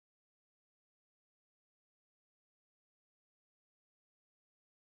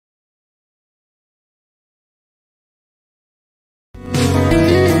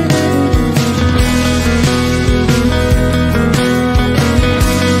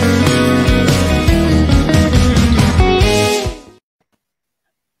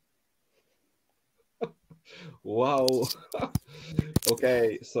Wow.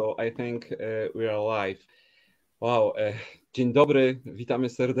 Okay, so I think we are live. Wow, dzień dobry, witamy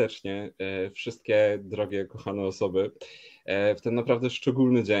serdecznie wszystkie drogie, kochane osoby w ten naprawdę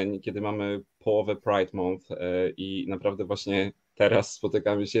szczególny dzień, kiedy mamy połowę Pride Month i naprawdę właśnie teraz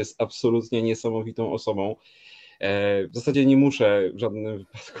spotykamy się z absolutnie niesamowitą osobą. W zasadzie nie muszę w żadnym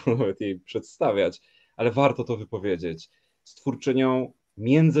wypadku nawet jej przedstawiać, ale warto to wypowiedzieć. Z twórczynią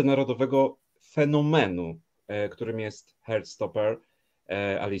międzynarodowego fenomenu, którym jest Heartstopper,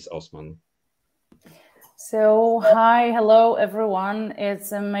 Alice Oseman. So, hi, hello everyone.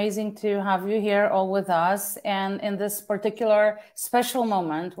 It's amazing to have you here all with us. And in this particular special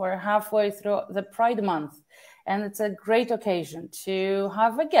moment, we're halfway through the Pride Month. And it's a great occasion to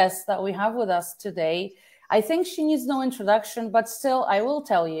have a guest that we have with us today. I think she needs no introduction, but still I will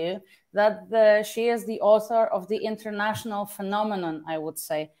tell you that she is the author of the international phenomenon, I would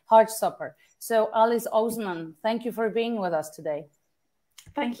say, Heartstopper. So Alice Oseman, thank you for being with us today.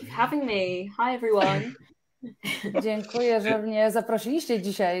 Thank you for having me. Hi everyone. Dziękuję, że mnie zaprosiliście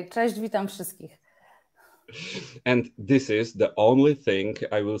dzisiaj. Cześć, witam wszystkich. And this is the only thing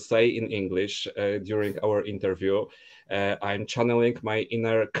I will say in English during our interview. I'm channeling my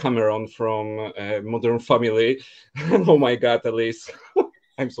inner Cameron from Modern Family. Oh my God, Alice,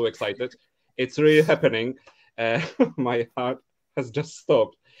 I'm so excited. It's really happening. My heart has just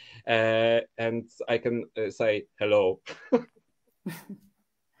stopped. And I can say hello.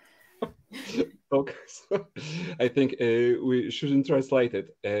 Okay, so I think we shouldn't translate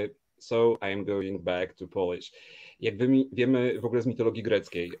it. So I am going back to Polish. Jak wiemy w ogóle z mitologii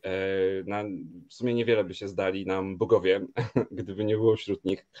greckiej, w sumie niewiele by się zdali nam bogowie, gdyby nie było wśród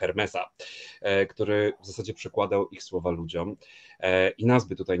nich Hermesa, który w zasadzie przekładał ich słowa ludziom. I nas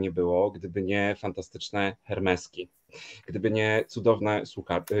by tutaj nie było, gdyby nie fantastyczne Hermeski. Gdyby nie cudowne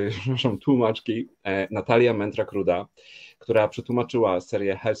tłumaczki Natalia Mędrak-Ruda, która przetłumaczyła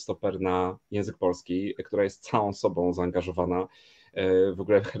serię Heartstopper na język polski, która jest całą sobą zaangażowana w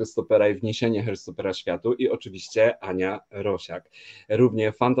ogóle Heartstoppera i wniesienie Heartstoppera światu, i oczywiście Ania Rosiak.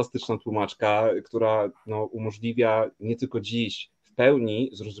 Równie fantastyczna tłumaczka, która umożliwia nie tylko dziś w pełni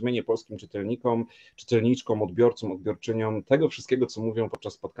zrozumienie polskim czytelnikom, czytelniczkom, odbiorcom, odbiorczyniom tego wszystkiego, co mówią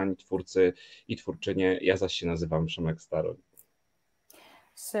podczas spotkań twórcy i twórczynie. Ja zaś się nazywam Przemek Staroń.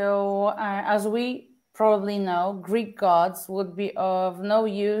 So, as we probably know, Greek gods would be of no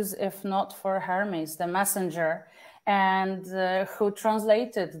use if not for Hermes, the messenger, and who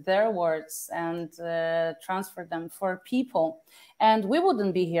translated their words and transferred them for people. And we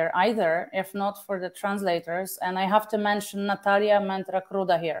wouldn't be here either if not for the translators. And I have to mention Natalia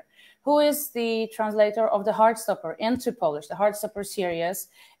Mędrak-Ruda here, who is the translator of the Heartstopper into Polish, the Heartstopper series.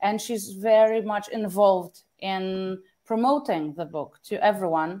 And she's very much involved in promoting the book to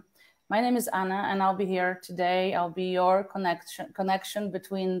everyone. My name is Anna, and I'll be here today. I'll be your connection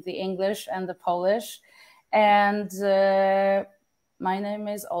between the English and the Polish. And my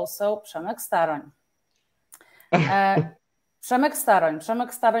name is also Przemek Staroń.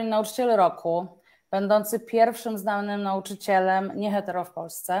 Przemek Staroń, nauczyciel roku, będący pierwszym znanym nauczycielem niehetero w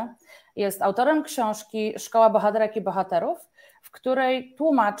Polsce. Jest autorem książki Szkoła bohaterek i bohaterów, w której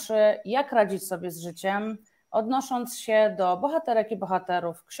tłumaczy, jak radzić sobie z życiem, odnosząc się do bohaterek i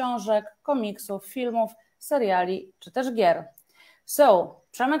bohaterów książek, komiksów, filmów, seriali czy też gier. So,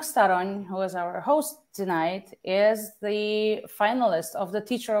 Przemek Staroń, who is our host tonight, is the finalist of the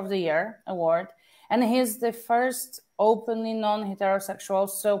Teacher of the Year award, and he is the first openly non-heterosexual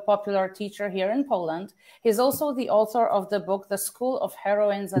so popular teacher here in Poland. He is also the author of the book The School of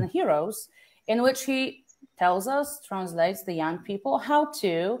Heroines and Heroes, in which he tells us, translates the young people how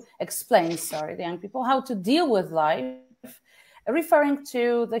to, the young people how to deal with life, referring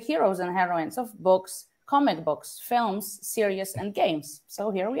to the heroes and heroines of books, comic books, films, series and games.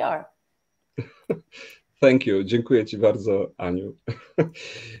 So here we are. Thank you. Dziękuję Ci bardzo, Aniu.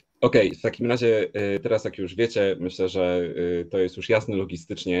 Okej, w takim razie teraz, jak już wiecie, myślę, że to jest już jasne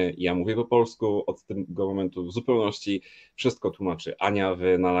logistycznie. Ja mówię po polsku, od tego momentu w zupełności wszystko tłumaczy Ania.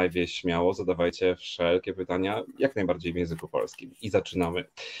 Wy na live śmiało zadawajcie wszelkie pytania, jak najbardziej w języku polskim. I zaczynamy.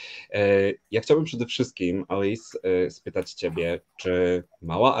 Ja chciałbym przede wszystkim, Alice, spytać Ciebie, czy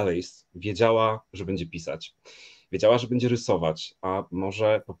mała Alice wiedziała, że będzie pisać? Wiedziała, że będzie rysować, a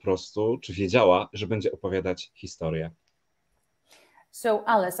może po prostu, czy wiedziała, że będzie opowiadać historię? So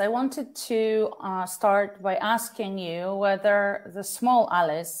Alice, I wanted to start by asking you whether the small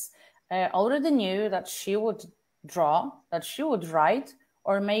Alice already knew that she would draw, that she would write,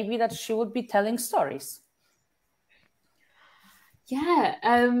 or maybe that she would be telling stories. Yeah,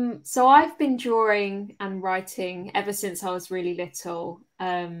 so I've been drawing and writing ever since I was really little.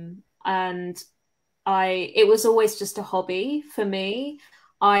 And it was always just a hobby for me.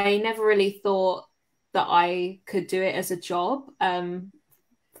 I never really thought that I could do it as a job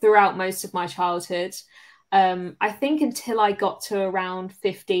throughout most of my childhood. I think until I got to around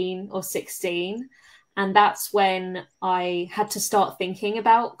 15 or 16. And that's when I had to start thinking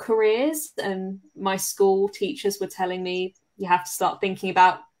about careers. And my school teachers were telling me, you have to start thinking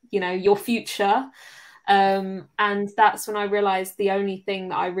about, your future. And that's when I realized the only thing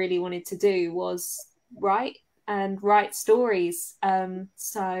that I really wanted to do was write stories.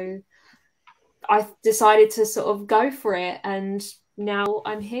 So I decided to sort of go for it, and now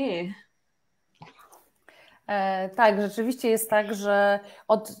I'm here. Tak, rzeczywiście jest tak, że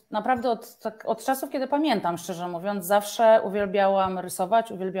naprawdę od czasów, kiedy pamiętam, szczerze mówiąc, zawsze uwielbiałam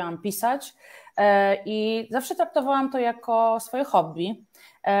rysować, uwielbiałam pisać i zawsze traktowałam to jako swoje hobby.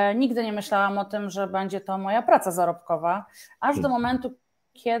 Nigdy nie myślałam o tym, że będzie to moja praca zarobkowa, aż do momentu,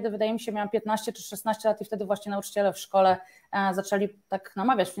 kiedy wydaje mi się miałam 15 czy 16 lat i wtedy właśnie nauczyciele w szkole zaczęli tak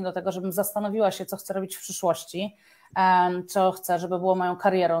namawiać mnie do tego, żebym zastanowiła się, co chcę robić w przyszłości, co chcę, żeby było moją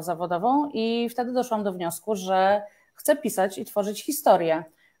karierą zawodową, i wtedy doszłam do wniosku, że chcę pisać i tworzyć historię.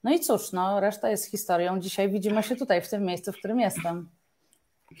 No i cóż, reszta jest historią. Dzisiaj widzimy się tutaj, w tym miejscu, w którym jestem.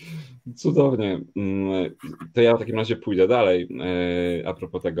 Cudownie. To ja w takim razie pójdę dalej a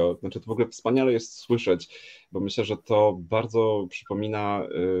propos tego. Znaczy, to w ogóle wspaniale jest słyszeć, bo myślę, że to bardzo przypomina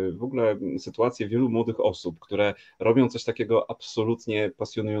w ogóle sytuację wielu młodych osób, które robią coś takiego absolutnie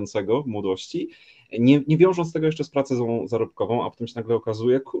pasjonującego w młodości, nie wiążąc tego jeszcze z pracą zarobkową, a potem się nagle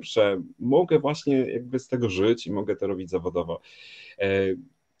okazuje, kurczę, mogę właśnie jakby z tego żyć i mogę to robić zawodowo.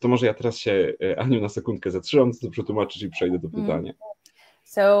 To może ja teraz się, Aniu, na sekundkę zatrzymam, to przetłumaczyć i przejdę do pytania.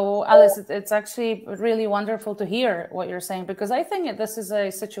 So, Alice, it's actually really wonderful to hear what you're saying, because I think this is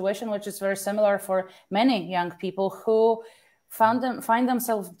a situation which is very similar for many young people who find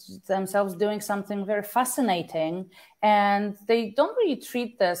themselves doing something very fascinating, and they don't really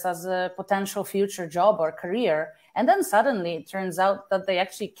treat this as a potential future job or career. And then suddenly it turns out that they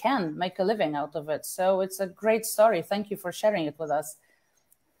actually can make a living out of it. So it's a great story. Thank you for sharing it with us.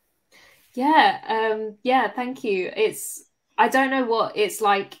 Yeah, thank you. I don't know what it's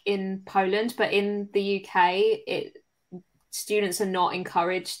like in Poland, but in the UK, students are not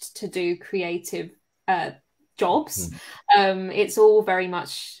encouraged to do creative jobs. It's all very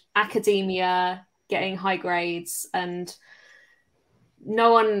much academia, getting high grades, and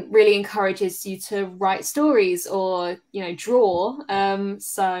no one really encourages you to write stories or, draw.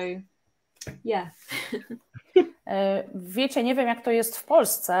 So, yeah. Wiecie, nie wiem, jak to jest w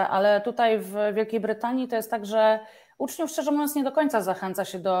Polsce, ale tutaj w Wielkiej Brytanii to jest tak, że uczniów, szczerze mówiąc, nie do końca zachęca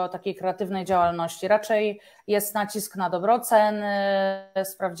się do takiej kreatywnej działalności. Raczej jest nacisk na dobroceny,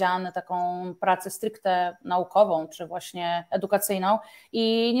 sprawdziany, taką pracę stricte naukową czy właśnie edukacyjną,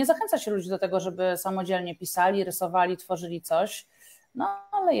 i nie zachęca się ludzi do tego, żeby samodzielnie pisali, rysowali, tworzyli coś. No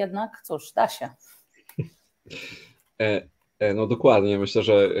ale jednak, cóż, da się. No dokładnie, myślę,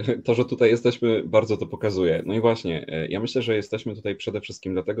 że to, że tutaj jesteśmy, bardzo to pokazuje. No i właśnie, ja myślę, że jesteśmy tutaj przede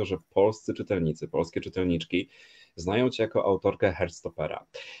wszystkim dlatego, że polscy czytelnicy, polskie czytelniczki znają Cię jako autorkę Heartstoppera.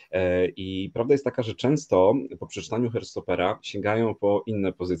 I prawda jest taka, że często po przeczytaniu Heartstoppera sięgają po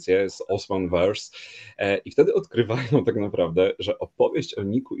inne pozycje z Oseman Verse i wtedy odkrywają tak naprawdę, że opowieść o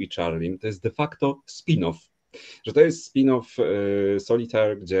Niku i Charliem to jest de facto spin-off. Że to jest spin-off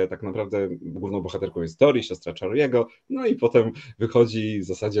Solitaire, gdzie tak naprawdę główną bohaterką jest Tori, siostra Charlie'ego, no i potem wychodzi w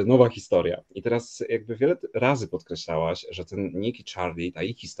zasadzie nowa historia. I teraz jakby wiele razy podkreślałaś, że ten Nick i Charlie, ta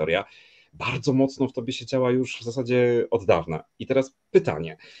ich historia, bardzo mocno w tobie siedziała już w zasadzie od dawna. I teraz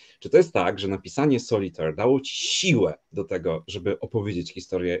pytanie, czy to jest tak, że napisanie Solitaire dało ci siłę do tego, żeby opowiedzieć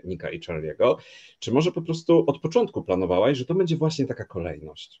historię Nicka i Charlie'ego, czy może po prostu od początku planowałaś, że to będzie właśnie taka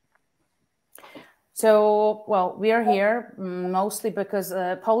kolejność? So, well, we are here mostly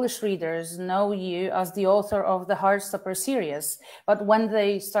because Polish readers know you as the author of the Heartstopper series. But when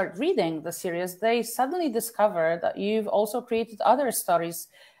they start reading the series, they suddenly discover that you've also created other stories.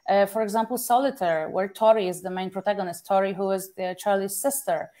 For example, Solitaire, where Tori is the main protagonist, Tori, who is Charlie's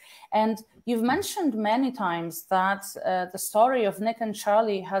sister. And you've mentioned many times that the story of Nick and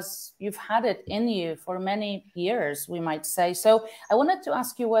Charlie you've had it in you for many years, we might say. So I wanted to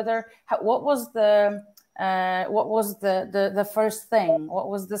ask you what was the first thing? What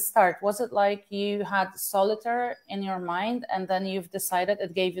was the start? Was it like you had Solitaire in your mind and then you've decided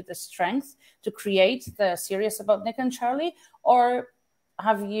it gave you the strength to create the series about Nick and Charlie? Or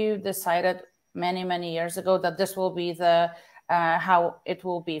have you decided many, many years ago that this will be how it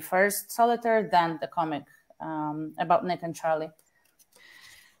will be? First Solitaire, then the comic about Nick and Charlie.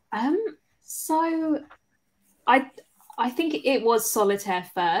 So I think it was Solitaire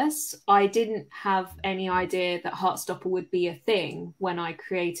first. I didn't have any idea that Heartstopper would be a thing when I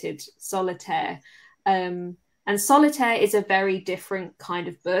created Solitaire. And Solitaire is a very different kind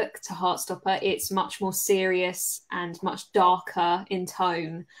of book to Heartstopper. It's much more serious and much darker in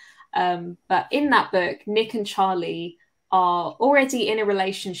tone. But in that book, Nick and Charlie are already in a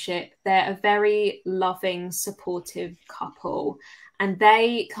relationship. They're a very loving, supportive couple. And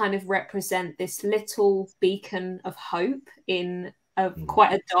they kind of represent this little beacon of hope in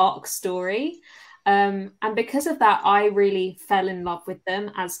quite a dark story. And because of that, I really fell in love with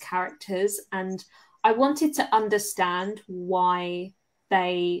them as characters. And I wanted to understand why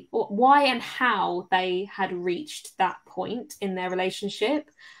and how they had reached that point in their relationship,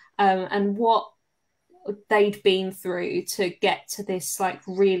 and what they'd been through to get to this like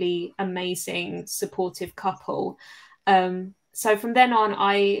really amazing, supportive couple. So from then on,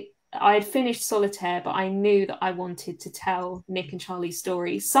 I had finished Solitaire, but I knew that I wanted to tell Nick and Charlie's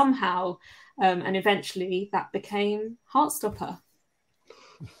story somehow, and eventually that became Heartstopper.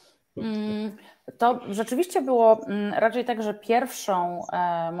 To rzeczywiście było raczej tak, że pierwszą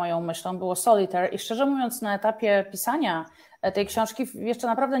moją myślą było Solitaire i szczerze mówiąc na etapie pisania tej książki jeszcze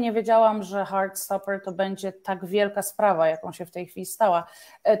naprawdę nie wiedziałam, że Heartstopper to będzie tak wielka sprawa, jaką się w tej chwili stała.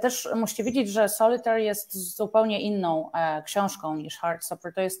 Też musicie wiedzieć, że Solitaire jest zupełnie inną książką niż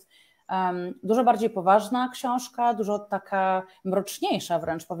Heartstopper. To jest dużo bardziej poważna książka, dużo taka mroczniejsza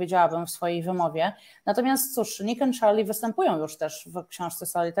wręcz powiedziałabym w swojej wymowie. Natomiast cóż, Nick and Charlie występują już też w książce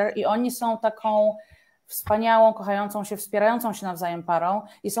Solitaire i oni są taką wspaniałą, kochającą się, wspierającą się nawzajem parą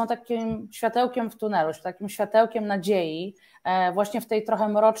i są takim światełkiem w tunelu, takim światełkiem nadziei właśnie w tej trochę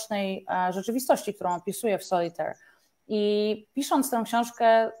mrocznej rzeczywistości, którą opisuję w Solitaire. I pisząc tę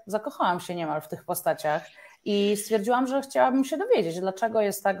książkę zakochałam się niemal w tych postaciach i stwierdziłam, że chciałabym się dowiedzieć, dlaczego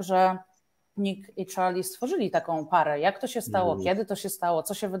jest tak, że Nick i Charlie stworzyli taką parę, jak to się stało, kiedy to się stało,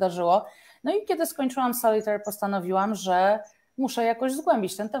 co się wydarzyło. No i kiedy skończyłam Solitaire, postanowiłam, że muszę jakoś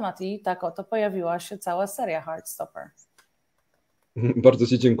zgłębić ten temat i tak oto pojawiła się cała seria Heartstopper. Bardzo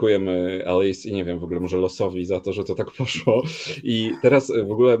Ci dziękujemy, Alice, i nie wiem, w ogóle może losowi za to, że to tak poszło. I teraz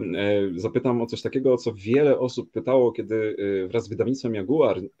w ogóle zapytam o coś takiego, o co wiele osób pytało, kiedy wraz z wydawnictwem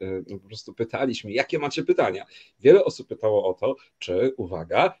Jaguar po prostu pytaliśmy, jakie macie pytania. Wiele osób pytało o to, czy,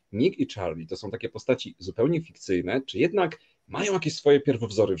 uwaga, Nick i Charlie to są takie postaci zupełnie fikcyjne, czy jednak mają jakieś swoje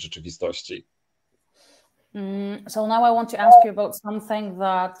pierwowzory w rzeczywistości? So now I want to ask you about something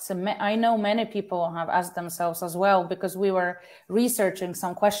that I know many people have asked themselves as well, because we were researching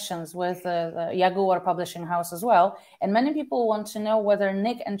some questions with the Jaguar publishing house as well, and many people want to know whether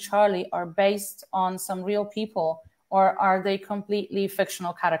Nick and Charlie are based on some real people or are they completely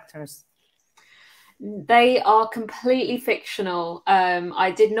fictional characters? They are completely fictional.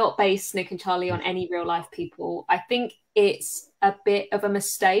 I did not base Nick and Charlie on any real life people. I think it's a bit of a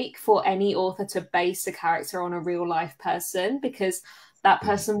mistake for any author to base a character on a real life person, because that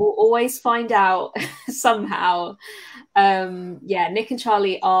person will always find out somehow. Nick and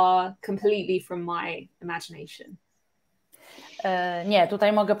Charlie are completely from my imagination. Nie,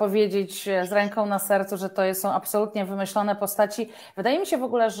 tutaj mogę powiedzieć z ręką na sercu, że to są absolutnie wymyślone postaci. Wydaje mi się w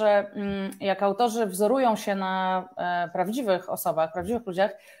ogóle, że jak autorzy wzorują się na prawdziwych osobach, prawdziwych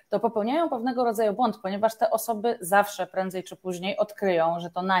ludziach, to popełniają pewnego rodzaju błąd, ponieważ te osoby zawsze prędzej czy później odkryją, że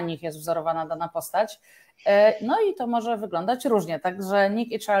to na nich jest wzorowana dana postać. No i to może wyglądać różnie, także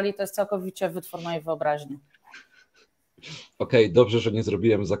Nick i Charlie to jest całkowicie wytwór mojej wyobraźni. Okej, dobrze, że nie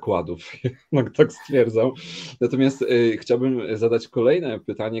zrobiłem zakładów, no, tak stwierdzam. Natomiast chciałbym zadać kolejne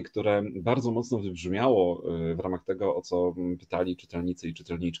pytanie, które bardzo mocno wybrzmiało w ramach tego, o co pytali czytelnicy i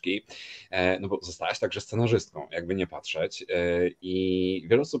czytelniczki, no bo zostałaś także scenarzystką, jakby nie patrzeć, i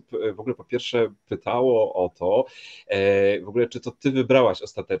wiele osób w ogóle po pierwsze pytało o to, w ogóle czy to ty wybrałaś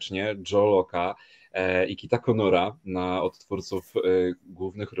ostatecznie Joe Locke'a i Kita Connora na odtwórców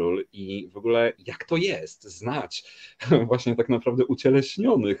głównych ról i w ogóle jak to jest znać właśnie tak naprawdę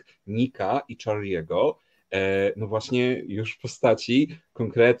ucieleśnionych Nicka i Charlie'ego, no właśnie już w postaci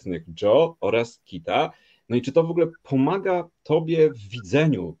konkretnych Joe oraz Kita. No i czy to w ogóle pomaga tobie w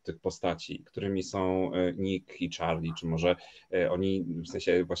widzeniu tych postaci, którymi są Nick i Charlie, czy może oni, w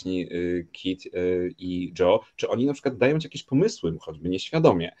sensie właśnie Kit i Joe, czy oni na przykład dają ci jakieś pomysły, choćby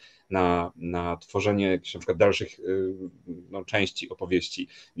nieświadomie, na tworzenie jakichś na przykład dalszych części opowieści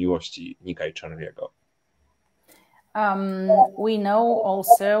miłości Nicka i Charlie'ego? We know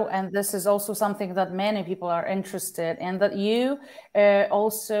also, and this is also something that many people are interested in, that you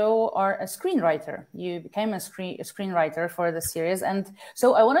also are a screenwriter. You became a screenwriter for the series. And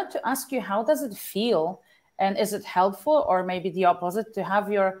so I wanted to ask you, how does it feel? And is it helpful or maybe the opposite to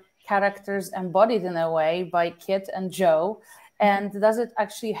have your characters embodied in a way by Kit and Joe? And does it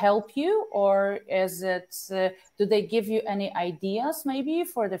actually help you, or is it, do they give you any ideas maybe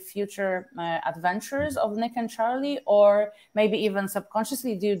for the future adventures of Nick and Charlie, or maybe even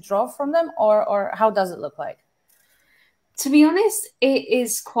subconsciously do you draw from them, or how does it look like? To be honest, it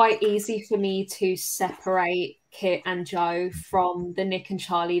is quite easy for me to separate Kit and Joe from the Nick and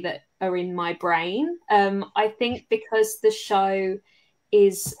Charlie that are in my brain. I think because the show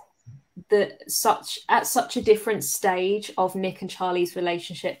is at such a different stage of Nick and Charlie's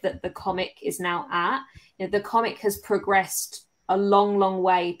relationship that the comic is now at. You know, the comic has progressed a long, long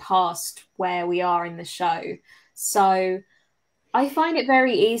way past where we are in the show. So I find it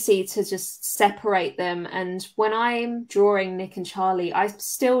very easy to just separate them. And when I'm drawing Nick and Charlie, I'm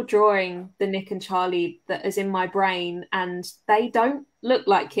still drawing the Nick and Charlie that is in my brain, and they don't look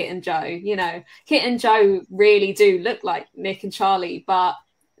like Kit and Joe. You know, Kit and Joe really do look like Nick and Charlie, but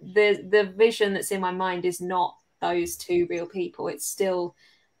the vision that's in my mind is not those two real people. It's still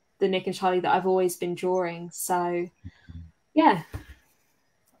the Nick and Charlie that I've always been drawing. So, yeah.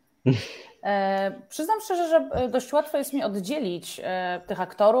 Przyznam szczerze, że dość łatwo jest mi oddzielić tych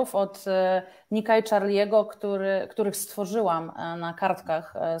aktorów od Nicka i Charlie'ego, których stworzyłam na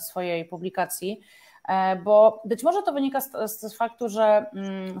kartkach swojej publikacji, bo być może to wynika z faktu, że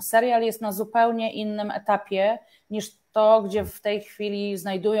serial jest na zupełnie innym etapie niż to, gdzie w tej chwili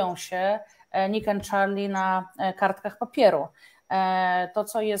znajdują się Nick and Charlie na kartkach papieru. To,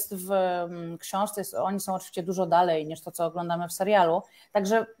 co jest w książce, oni są oczywiście dużo dalej niż to, co oglądamy w serialu.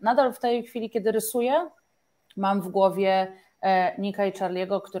 Także nadal w tej chwili, kiedy rysuję, mam w głowie Nicka i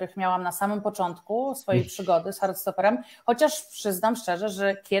Charlie'ego, których miałam na samym początku swojej przygody z Heartstopperem, chociaż przyznam szczerze,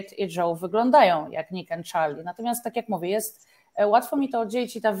 że Kit i Joe wyglądają jak Nick and Charlie. Natomiast tak jak mówię, łatwo mi to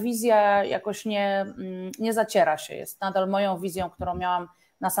oddzielić i ta wizja jakoś nie zaciera się. Jest nadal moją wizją, którą miałam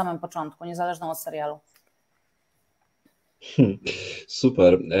na samym początku, niezależną od serialu.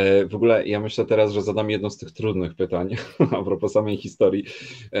 Super. W ogóle ja myślę teraz, że zadam jedno z tych trudnych pytań a propos samej historii,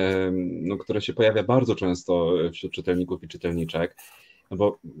 które się pojawia bardzo często wśród czytelników i czytelniczek. No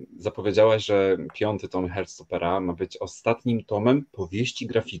bo zapowiedziałaś, że 5. tom Heartstoppera ma być ostatnim tomem powieści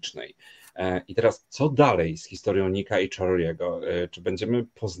graficznej. I teraz co dalej z historią Nicka i Charlie'ego? Czy będziemy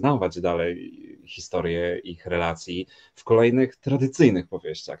poznawać dalej historię ich relacji w kolejnych tradycyjnych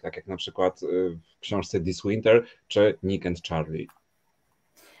powieściach, tak jak na przykład w książce This Winter czy Nick and Charlie?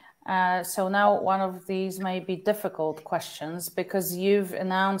 So now one of these may be difficult questions because you've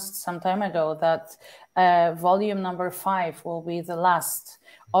announced some time ago that volume number 5 will be the last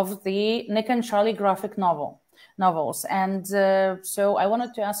of the Nick and Charlie graphic novels. And so I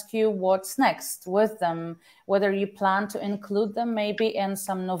wanted to ask you what's next with them, whether you plan to include them maybe in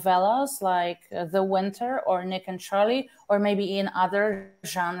some novellas like The Winter or Nick and Charlie, or maybe in other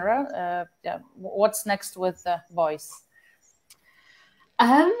genre. What's next with the boys?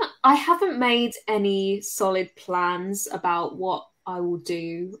 I haven't made any solid plans about what I will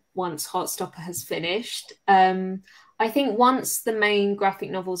do once Heartstopper has finished. I think once the main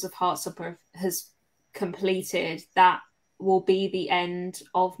graphic novels of Heartstopper has completed, that will be the end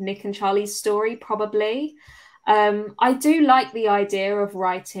of Nick and Charlie's story, probably. I do like the idea of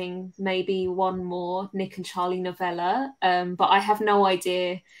writing maybe one more Nick and Charlie novella, but I have no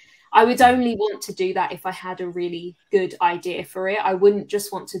idea. I would only want to do that if I had a really good idea for it. I wouldn't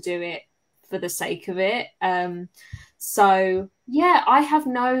just want to do it for the sake of it. So yeah, I have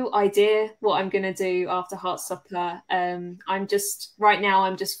no idea what I'm going to do after Heartstopper. Right now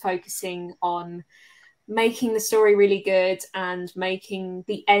I'm just focusing on making the story really good and making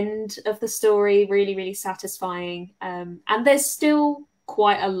the end of the story really, really satisfying. And there's still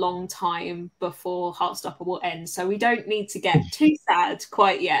quite a long time before Heartstopper will end, so we don't need to get too sad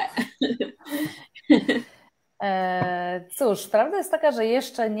quite yet. Cóż, prawda jest taka, że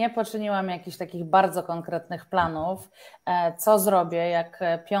jeszcze nie poczyniłam jakichś takich bardzo konkretnych planów, co zrobię, jak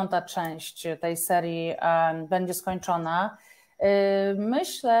 5. część tej serii będzie skończona.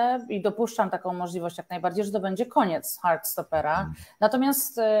 Myślę i dopuszczam taką możliwość jak najbardziej, że to będzie koniec Heartstoppera.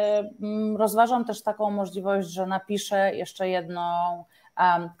 Natomiast rozważam też taką możliwość, że napiszę jeszcze jedną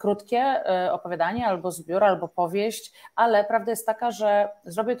krótkie opowiadanie, albo zbiór, albo powieść, ale prawda jest taka, że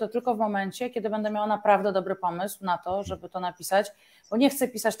zrobię to tylko w momencie, kiedy będę miała naprawdę dobry pomysł na to, żeby to napisać, bo nie chcę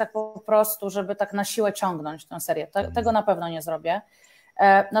pisać tak po prostu, żeby tak na siłę ciągnąć tę serię. Tego na pewno nie zrobię.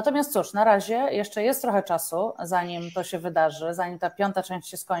 Natomiast cóż, na razie jeszcze jest trochę czasu, zanim to się wydarzy, zanim ta 5. część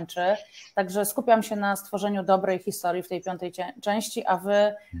się skończy, także skupiam się na stworzeniu dobrej historii w tej 5. części, a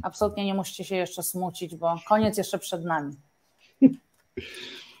wy absolutnie nie musicie się jeszcze smucić, bo koniec jeszcze przed nami.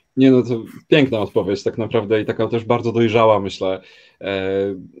 Nie no, to piękna odpowiedź tak naprawdę i taka też bardzo dojrzała, myślę,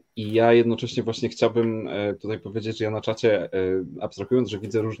 I ja jednocześnie właśnie chciałbym tutaj powiedzieć, że ja na czacie, abstrahując, że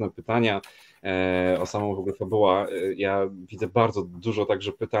widzę różne pytania o samą w ogóle fabułę, ja widzę bardzo dużo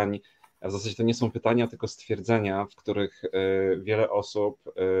także pytań, a w zasadzie to nie są pytania, tylko stwierdzenia, w których wiele osób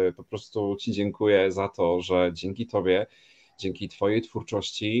po prostu Ci dziękuję za to, że dzięki Tobie, dzięki Twojej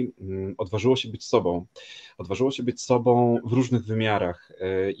twórczości odważyło się być sobą. Odważyło się być sobą w różnych wymiarach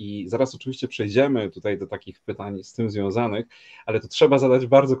i zaraz oczywiście przejdziemy tutaj do takich pytań z tym związanych, ale to trzeba zadać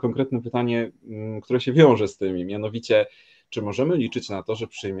bardzo konkretne pytanie, które się wiąże z tymi, mianowicie czy możemy liczyć na to, że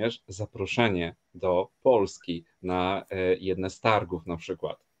przyjmiesz zaproszenie do Polski na jedne z targów na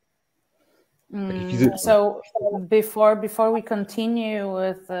przykład? So before we continue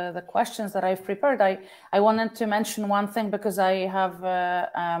with the questions that I've prepared, I wanted to mention one thing because I have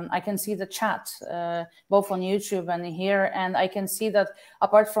I can see the chat both on YouTube and here, and I can see that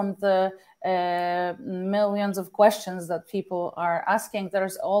apart from the millions of questions that people are asking,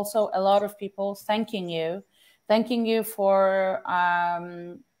 there's also a lot of people thanking you for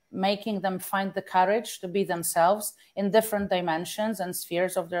making them find the courage to be themselves in different dimensions and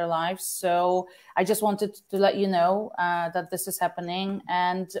spheres of their lives. So I just wanted to let you know that this is happening.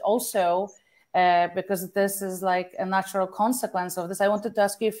 And also, because this is like a natural consequence of this, I wanted to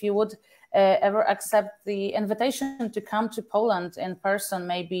ask you if you would ever accept the invitation to come to Poland in person,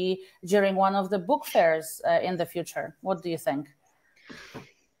 maybe during one of the book fairs in the future. What do you think?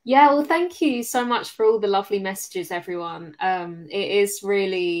 Yeah, well, thank you so much for all the lovely messages, everyone. It is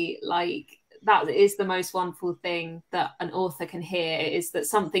really like, that is the most wonderful thing that an author can hear, is that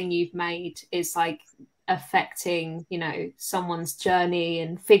something you've made is like affecting, you know, someone's journey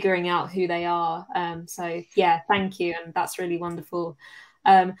and figuring out who they are. So yeah, thank you. And that's really wonderful.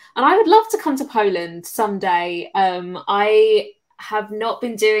 And I would love to come to Poland someday. I have not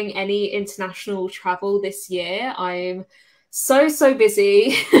been doing any international travel this year. I'm so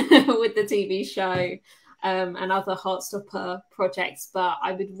busy with the TV show and other Heartstopper projects, but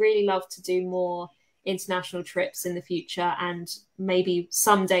I would really love to do more international trips in the future and maybe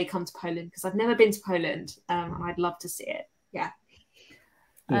someday come to Poland, because I've never been to Poland and I'd love to see it. Yeah.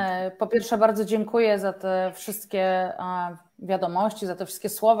 Po pierwsze, bardzo dziękuję za te wszystkie wiadomości, za te wszystkie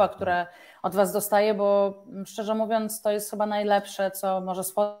słowa, które od Was dostaję, bo szczerze mówiąc, to jest chyba najlepsze, co może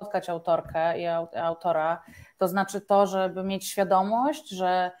spotkać autorkę i autora. To znaczy to, żeby mieć świadomość,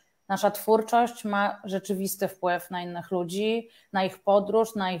 że nasza twórczość ma rzeczywisty wpływ na innych ludzi, na ich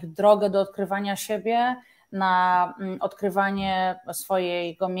podróż, na ich drogę do odkrywania siebie, na odkrywanie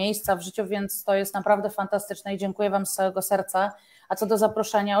swojego miejsca w życiu, więc to jest naprawdę fantastyczne i dziękuję Wam z całego serca. A co do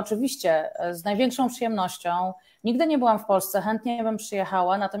zaproszenia, oczywiście z największą przyjemnością. Nigdy nie byłam w Polsce, chętnie bym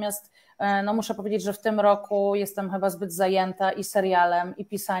przyjechała, natomiast no muszę powiedzieć, że w tym roku jestem chyba zbyt zajęta i serialem, i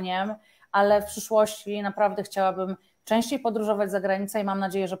pisaniem, ale w przyszłości naprawdę chciałabym częściej podróżować za granicę i mam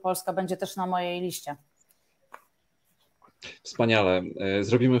nadzieję, że Polska będzie też na mojej liście. Wspaniale.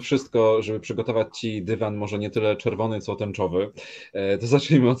 Zrobimy wszystko, żeby przygotować Ci dywan może nie tyle czerwony, co tęczowy. To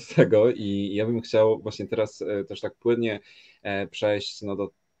zacznijmy od tego i ja bym chciał właśnie teraz też tak płynnie przejść do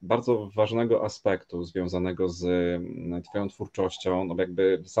bardzo ważnego aspektu związanego z Twoją twórczością. No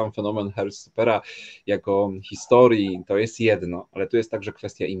jakby sam fenomen Heartstoppera jako historii to jest jedno, ale tu jest także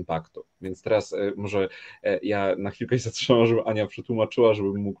kwestia impaktu. Więc teraz może ja na chwilkę się zatrzymam, żeby Ania przetłumaczyła,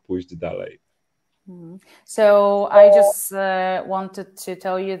 żebym mógł pójść dalej. So I just wanted to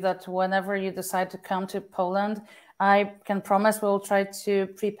tell you that whenever you decide to come to Poland, I can promise we'll try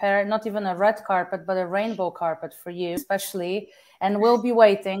to prepare not even a red carpet, but a rainbow carpet for you, especially. And we'll be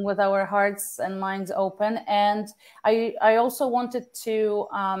waiting with our hearts and minds open. And I also wanted to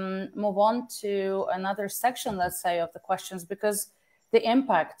move on to another section, let's say, of the questions, because the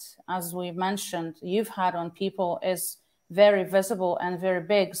impact, as we mentioned, you've had on people is very visible and very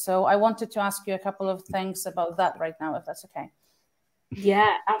big. So I wanted to ask you a couple of things about that right now, if that's okay.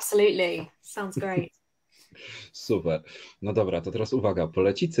 Yeah, absolutely. Sounds great. Super. No dobra, to teraz uwaga,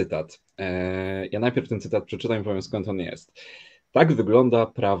 poleci cytat. Ja najpierw ten cytat przeczytam i powiem, skąd on jest. Tak wygląda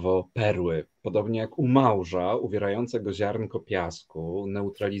prawo perły. Podobnie jak u małża uwierającego ziarnko piasku,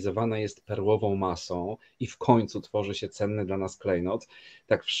 neutralizowane jest perłową masą i w końcu tworzy się cenny dla nas klejnot,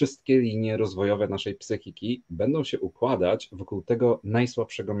 tak wszystkie linie rozwojowe naszej psychiki będą się układać wokół tego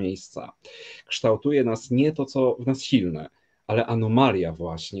najsłabszego miejsca. Kształtuje nas nie to, co w nas silne, ale anomalia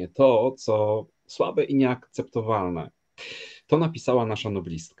właśnie, to, co słabe i nieakceptowalne. To napisała nasza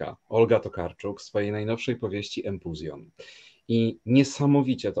noblistka Olga Tokarczuk w swojej najnowszej powieści Empuzjon. I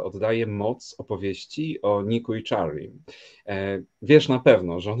niesamowicie to oddaje moc opowieści o Niku i Charlie. Wiesz na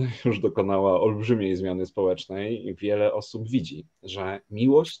pewno, że ona już dokonała olbrzymiej zmiany społecznej i wiele osób widzi, że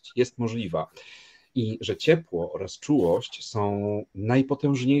miłość jest możliwa. i że ciepło oraz czułość są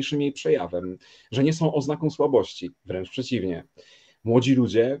najpotężniejszym jej przejawem, że nie są oznaką słabości, wręcz przeciwnie. Młodzi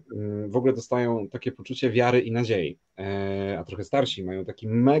ludzie w ogóle dostają takie poczucie wiary i nadziei, a trochę starsi mają taki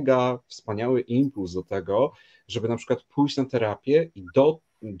mega wspaniały impuls do tego, żeby na przykład pójść na terapię i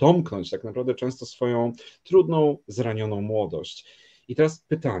domknąć tak naprawdę często swoją trudną, zranioną młodość. I teraz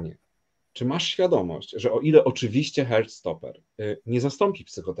pytanie, czy masz świadomość, że o ile oczywiście Heartstopper nie zastąpi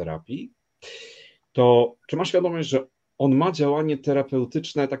psychoterapii, to czy masz świadomość, że on ma działanie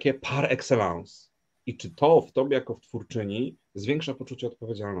terapeutyczne takie par excellence? I czy to w tobie jako w twórczyni zwiększa poczucie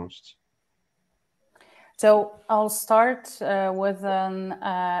odpowiedzialności? So I'll start with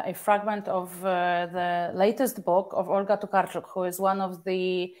a fragment of the latest book of Olga Tokarczuk, who is one of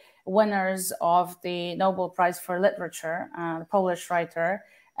the winners of the Nobel Prize for Literature, a Polish writer.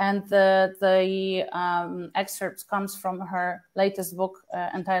 And the excerpt comes from her latest book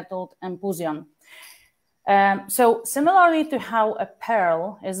entitled Empusion. So similarly to how a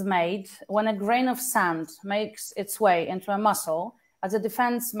pearl is made, when a grain of sand makes its way into a muscle, as a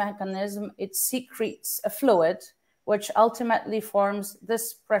defense mechanism, it secretes a fluid which ultimately forms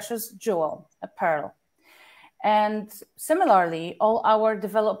this precious jewel, a pearl. And similarly, all our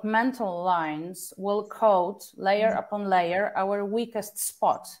developmental lines will coat layer upon layer our weakest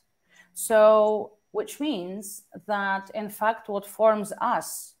spot. So, which means that in fact, what forms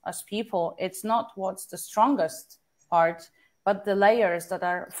us as people, it's not what's the strongest part, but the layers that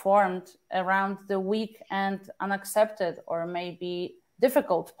are formed around the weak and unaccepted or maybe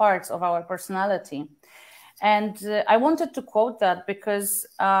difficult parts of our personality. And I wanted to quote that because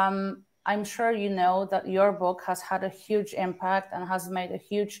I'm sure you know that your book has had a huge impact and has made a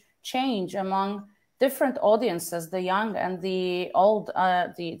huge change among different audiences, the young and the old,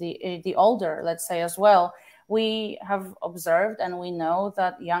 the older, let's say, as well. We have observed and we know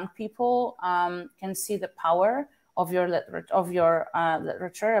that young people can see the power of your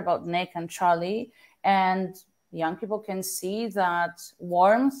literature about Nick and Charlie, and young people can see that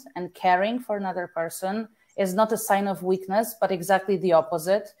warmth and caring for another person is not a sign of weakness, but exactly the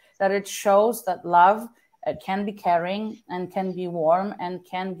opposite, that it shows that love can be caring and can be warm and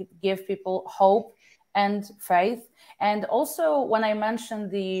can give people hope and faith. And also, when I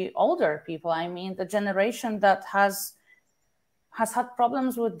mentioned the older people, I mean the generation that has had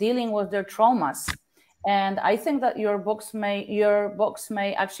problems with dealing with their traumas. And I think that your books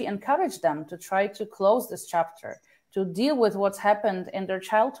may actually encourage them to try to close this chapter, to deal with what's happened in their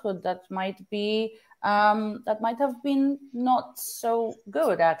childhood that might have been not so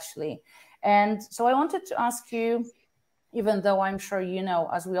good, actually. And so I wanted to ask you, even though I'm sure you know,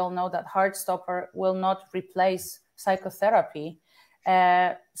 as we all know, that Heartstopper will not replace psychotherapy,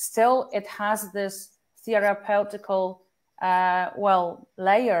 still it has this therapeutical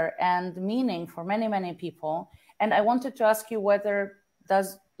layer and meaning for many, many people. And I wanted to ask you whether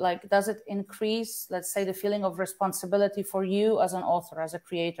does it increase, let's say, the feeling of responsibility for you as an author, as a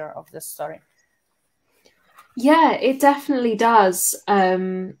creator of this story? Yeah, it definitely does.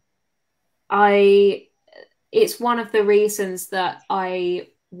 It's one of the reasons that I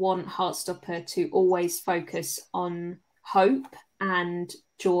want Heartstopper to always focus on hope and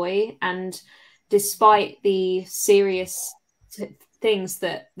joy. And despite the serious things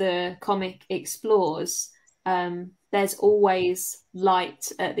that the comic explores, there's always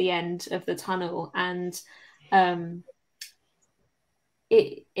light at the end of the tunnel. And I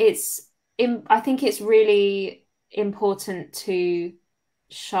think it's really important to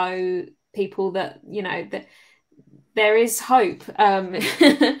show people that, you know, that there is hope, and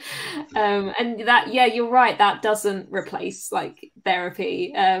that, yeah, you're right, that doesn't replace like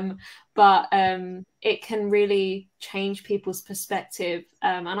therapy, but it can really change people's perspective,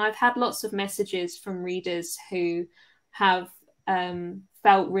 and I've had lots of messages from readers who have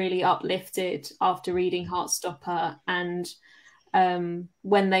felt really uplifted after reading Heartstopper, and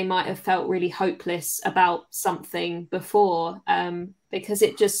when they might have felt really hopeless about something before, because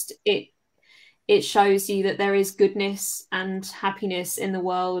it shows you that there is goodness and happiness in the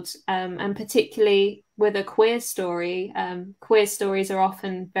world, and particularly with a queer story. Queer stories are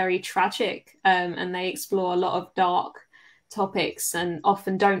often very tragic, and they explore a lot of dark topics and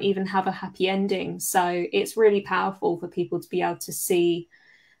often don't even have a happy ending. So it's really powerful for people to be able to see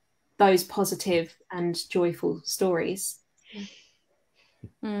those positive and joyful stories.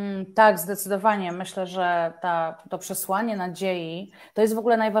 Tak, zdecydowanie. Myślę, że to przesłanie nadziei to jest w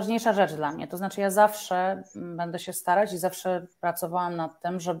ogóle najważniejsza rzecz dla mnie. To znaczy, ja zawsze będę się starać i zawsze pracowałam nad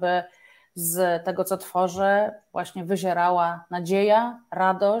tym, żeby z tego, co tworzę, właśnie wyzierała nadzieja,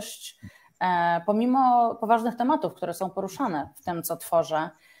 radość, pomimo poważnych tematów, które są poruszane w tym, co tworzę.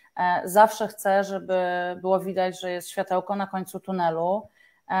 zawsze chcę, żeby było widać, że jest światełko na końcu tunelu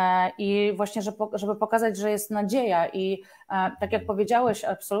i właśnie, żeby pokazać, że jest nadzieja i tak jak powiedziałeś,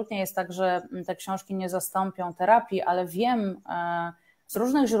 absolutnie jest tak, że te książki nie zastąpią terapii, ale wiem z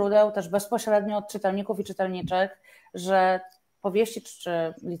różnych źródeł, też bezpośrednio od czytelników i czytelniczek, że powieści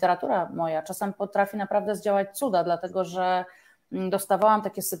czy literatura moja czasem potrafi naprawdę zdziałać cuda, dlatego że dostawałam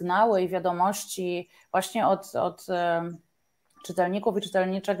takie sygnały i wiadomości właśnie od czytelników i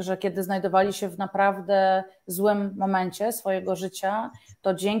czytelniczek, że kiedy znajdowali się w naprawdę złym momencie swojego życia,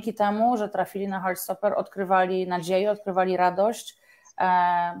 to dzięki temu, że trafili na Heartstopper, odkrywali nadzieję, odkrywali radość,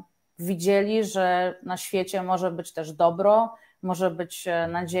 widzieli, że na świecie może być też dobro, może być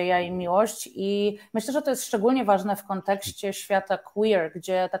nadzieja i miłość i myślę, że to jest szczególnie ważne w kontekście świata queer,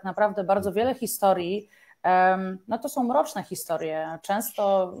 gdzie tak naprawdę bardzo wiele historii, no to są mroczne historie.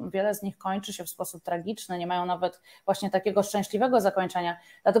 Często wiele z nich kończy się w sposób tragiczny, nie mają nawet właśnie takiego szczęśliwego zakończenia.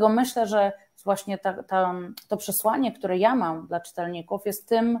 Dlatego myślę, że właśnie to przesłanie, które ja mam dla czytelników, jest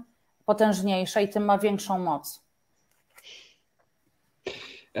tym potężniejsze i tym ma większą moc.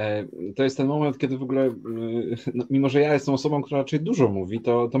 To jest ten moment, kiedy w ogóle, no, mimo że ja jestem osobą, która raczej dużo mówi,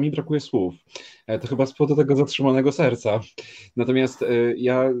 to mi brakuje słów. To chyba z powodu tego zatrzymanego serca. Natomiast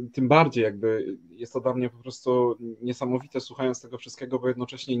ja tym bardziej jakby jest to dla mnie po prostu niesamowite słuchając tego wszystkiego, bo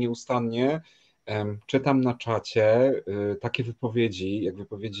jednocześnie nieustannie czytam na czacie takie wypowiedzi, jak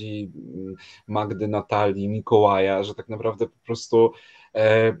wypowiedzi Magdy, Natalii, Mikołaja, że tak naprawdę po prostu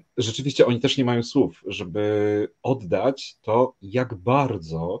rzeczywiście oni też nie mają słów, żeby oddać to, jak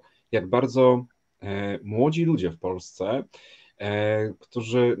bardzo młodzi ludzie w Polsce,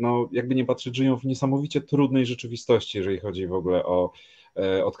 którzy no jakby nie patrzeć, żyją w niesamowicie trudnej rzeczywistości, jeżeli chodzi w ogóle o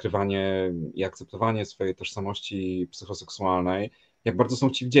odkrywanie i akceptowanie swojej tożsamości psychoseksualnej, jak bardzo są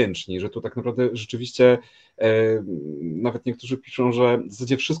ci wdzięczni, że tu tak naprawdę rzeczywiście nawet niektórzy piszą, że w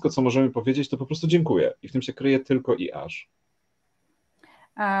zasadzie wszystko, co możemy powiedzieć, to po prostu dziękuję i w tym się kryje tylko i aż.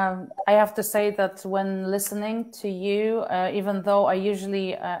 I have to say that when listening to you, even though I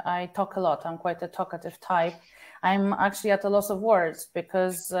usually I talk a lot, I'm quite a talkative type, I'm actually at a loss of words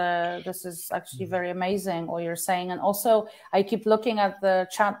because this is actually very amazing what you're saying. And also I keep looking at the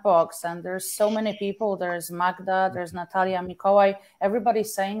chat box and there's so many people. There's Magda, there's Natalia, Mikołaj,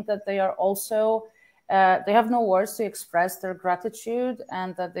 everybody's saying that they are also, they have no words to express their gratitude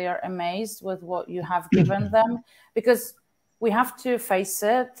and that they are amazed with what you have given them, because we have to face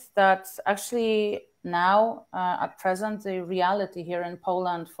it that actually now, at present, the reality here in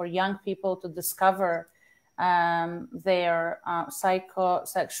Poland for young people to discover their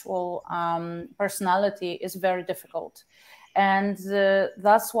psychosexual personality is very difficult. And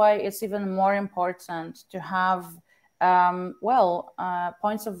that's why it's even more important to have,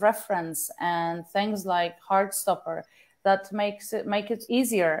 points of reference and things like Heartstopper that make it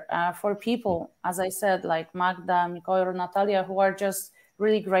easier for people, as I said, like Magda, Mikołaj, or Natalia, who are just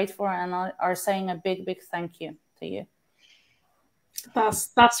really grateful and are saying a big, big thank you to you.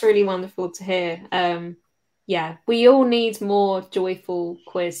 That's really wonderful to hear. Yeah, we all need more joyful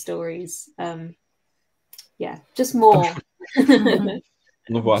queer stories. Yeah, just more.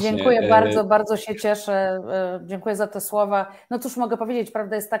 No właśnie. Dziękuję bardzo, bardzo się cieszę. Dziękuję za te słowa. No cóż mogę powiedzieć,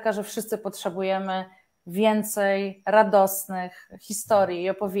 prawda jest taka, że wszyscy potrzebujemy więcej radosnych historii i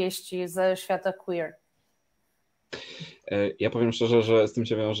opowieści ze świata queer. Ja powiem szczerze, że z tym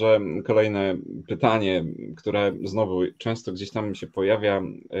się wiąże kolejne pytanie, które znowu często gdzieś tam się pojawia.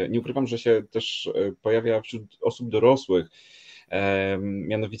 Nie ukrywam, że się też pojawia wśród osób dorosłych.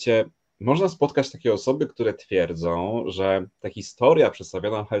 Mianowicie można spotkać takie osoby, które twierdzą, że ta historia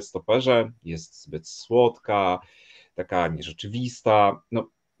przedstawiona w Heartstopperze jest zbyt słodka, taka nierzeczywista. No,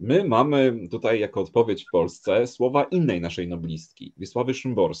 my mamy tutaj jako odpowiedź w Polsce słowa innej naszej noblistki, Wisławy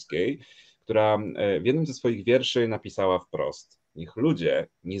Szymborskiej, która w jednym ze swoich wierszy napisała wprost: niech ludzie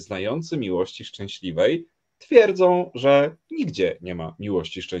nieznający miłości szczęśliwej twierdzą, że nigdzie nie ma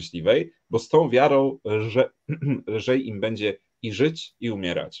miłości szczęśliwej, bo z tą wiarą lżej im będzie i żyć, i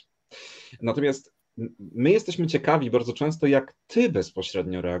umierać. Natomiast my jesteśmy ciekawi bardzo często, jak ty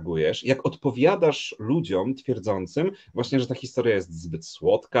bezpośrednio reagujesz, jak odpowiadasz ludziom twierdzącym właśnie, że ta historia jest zbyt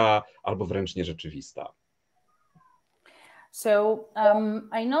słodka albo wręcz nierzeczywista. So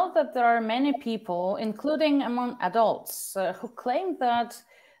I know that there are many people, including among adults, who claim that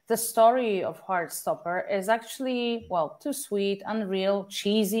the story of Heartstopper is actually, too sweet, unreal,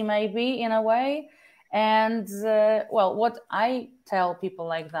 cheesy maybe in a way. And what I tell people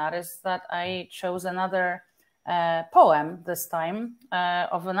like that is that I chose another poem this time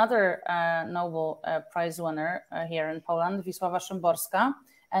of another Nobel Prize winner here in Poland, Wisława Szymborska.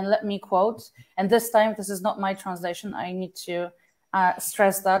 And let me quote, and this time this is not my translation, I need to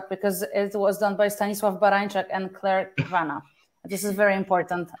stress that because it was done by Stanisław Barańczak and Claire Kwana. This is very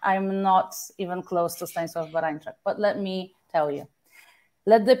important. I'm not even close to Stanisław Barańczak, but let me tell you.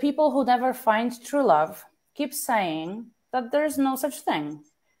 Let the people who never find true love keep saying that there is no such thing.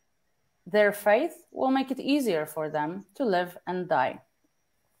 Their faith will make it easier for them to live and die.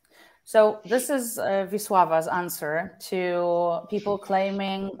 So this is Wisława's answer to people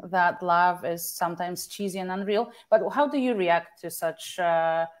claiming that love is sometimes cheesy and unreal. But how do you react to such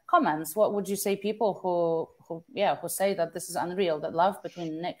comments? What would you say people who say that this is unreal, that love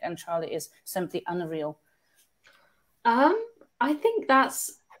between Nick and Charlie is simply unreal? I think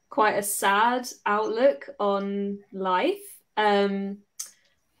that's quite a sad outlook on life.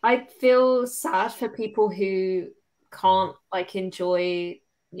 I feel sad for people who can't enjoy,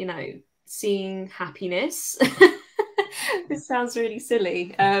 seeing happiness. This sounds really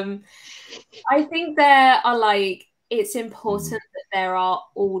silly. I think it's important that there are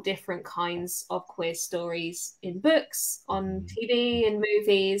all different kinds of queer stories in books, on TV, in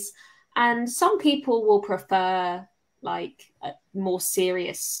movies, and some people will prefer a more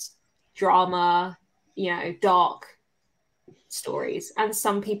serious drama, dark stories, and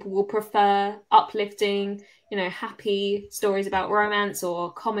some people will prefer uplifting, happy stories about romance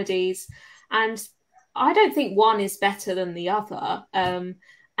or comedies, and I don't think one is better than the other.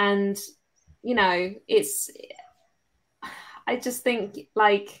 I just think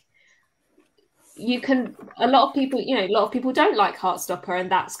a lot of people don't like Heartstopper, and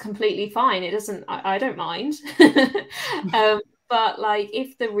that's completely fine. I don't mind. But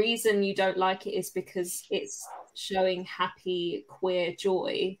if the reason you don't like it is because it's showing happy queer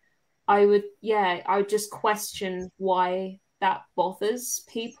joy, I would just question why that bothers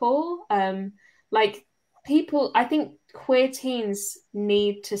people. I think queer teens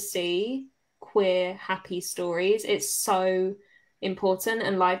need to see queer happy stories. It's so important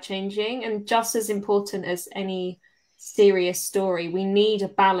and life-changing, and just as important as any serious story, we need a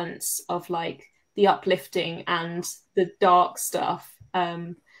balance of the uplifting and the dark stuff.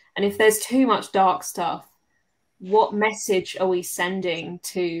 And if there's too much dark stuff, what message are we sending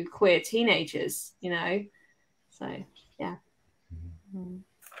to queer teenagers, So, yeah.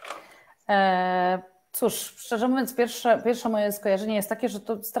 Cóż, szczerze mówiąc, pierwsze moje skojarzenie jest takie, że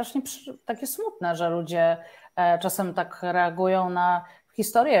to strasznie takie smutne, że ludzie czasem tak reagują na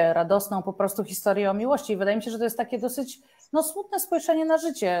historię radosną, po prostu historię o miłości. I wydaje mi się, że to jest takie dosyć smutne spojrzenie na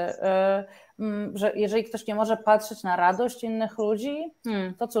życie, że jeżeli ktoś nie może patrzeć na radość innych ludzi,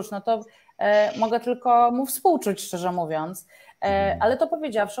 to cóż, to mogę tylko mu współczuć, szczerze mówiąc. Ale to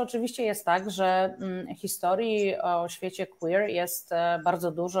powiedziawszy, oczywiście jest tak, że historii o świecie queer jest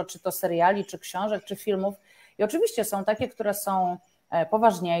bardzo dużo, czy to seriali, czy książek, czy filmów. I oczywiście są takie, które są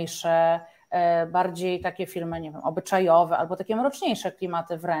poważniejsze, bardziej takie filmy, nie wiem, obyczajowe, albo takie mroczniejsze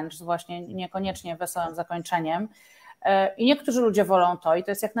klimaty wręcz, z właśnie niekoniecznie wesołym zakończeniem. I niektórzy ludzie wolą to i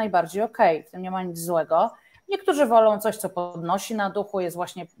to jest jak najbardziej okej, w tym nie ma nic złego. Niektórzy wolą coś, co podnosi na duchu, jest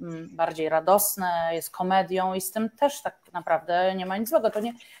właśnie bardziej radosne, jest komedią i z tym też tak naprawdę nie ma nic złego.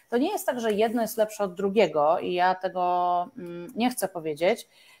 To nie jest tak, że jedno jest lepsze od drugiego i ja tego nie chcę powiedzieć,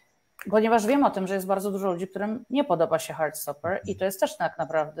 ponieważ wiem o tym, że jest bardzo dużo ludzi, którym nie podoba się Heartstopper i to jest też tak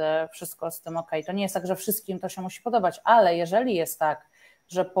naprawdę wszystko z tym okej. To nie jest tak, że wszystkim to się musi podobać, ale jeżeli jest tak,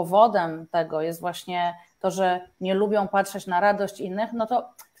 że powodem tego jest właśnie to, że nie lubią patrzeć na radość innych, to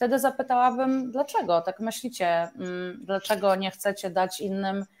wtedy zapytałabym, dlaczego tak myślicie, dlaczego nie chcecie dać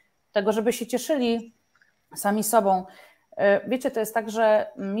innym tego, żeby się cieszyli sami sobą. Wiecie, to jest tak, że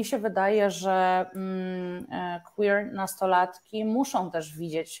mi się wydaje, że queer nastolatki muszą też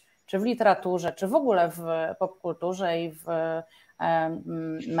widzieć, czy w literaturze, czy w ogóle w popkulturze i w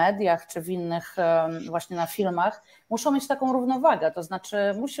mediach, czy w innych właśnie na filmach, muszą mieć taką równowagę, to znaczy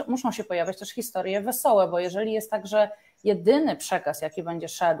muszą się pojawiać też historie wesołe, bo jeżeli jest tak, że jedyny przekaz, jaki będzie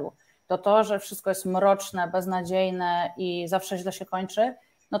szedł, to, że wszystko jest mroczne, beznadziejne i zawsze źle się kończy,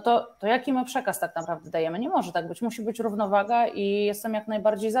 to jaki my przekaz tak naprawdę dajemy? Nie może tak być, musi być równowaga i jestem jak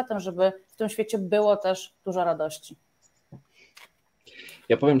najbardziej za tym, żeby w tym świecie było też dużo radości.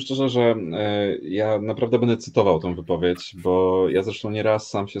 Ja powiem szczerze, że ja naprawdę będę cytował tę wypowiedź, bo ja zresztą nieraz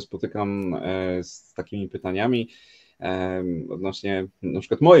sam się spotykam z takimi pytaniami odnośnie na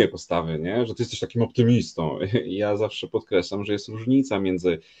przykład mojej postawy, nie? Że ty jesteś takim optymistą. I ja zawsze podkreślam, że jest różnica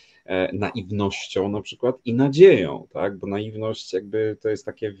między naiwnością na przykład i nadzieją, tak? Bo naiwność jakby to jest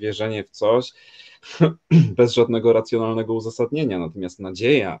takie wierzenie w coś bez żadnego racjonalnego uzasadnienia, natomiast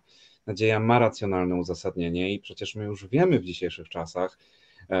nadzieja ma racjonalne uzasadnienie i przecież my już wiemy w dzisiejszych czasach,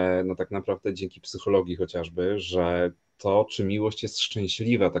 tak naprawdę dzięki psychologii chociażby, że to, czy miłość jest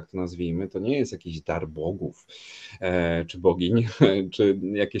szczęśliwa, tak to nazwijmy, to nie jest jakiś dar bogów czy bogiń, czy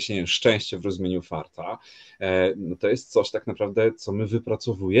jakieś, nie wiem, szczęście w rozumieniu farta. No to jest coś tak naprawdę, co my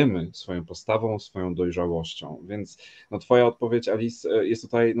wypracowujemy swoją postawą, swoją dojrzałością. Więc no, twoja odpowiedź, Alice, jest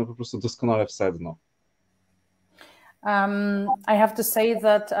tutaj no, po prostu doskonale w sedno. I have to say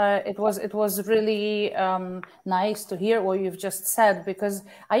that it was really nice to hear what you've just said, because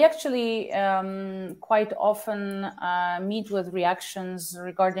I actually quite often meet with reactions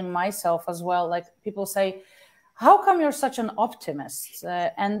regarding myself as well. Like people say, how come you're such an optimist?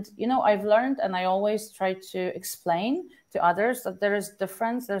 And, you know, I've learned, and I always try to explain to others that there is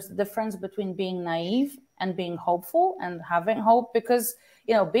difference. There's a difference between being naive and being hopeful and having hope, because,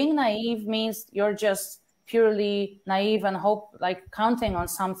 you know, being naive means you're just purely naive and hope, like counting on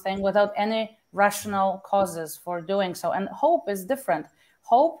something without any rational causes for doing so. And hope is different.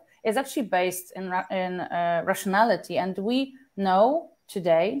 Hope is actually based in rationality. And we know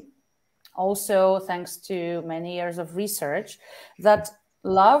today, also thanks to many years of research, that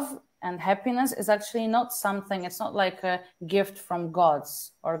love and happiness is actually not something, it's not like a gift from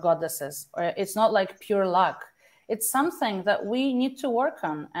gods or goddesses, or it's not like pure luck. It's something that we need to work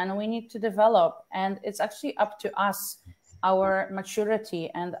on and we need to develop. And it's actually up to us, our maturity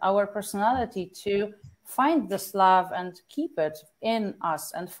and our personality, to find this love and keep it in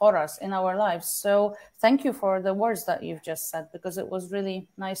us and for us in our lives. So thank you for the words that you've just said, because it was really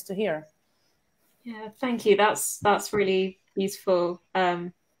nice to hear. Yeah, thank you. That's really beautiful.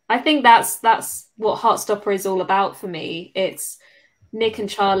 I think that's what Heartstopper is all about for me. It's Nick and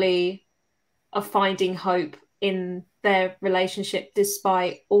Charlie are finding hope in their relationship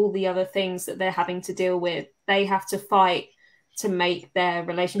despite all the other things that they're having to deal with. They have to fight to make their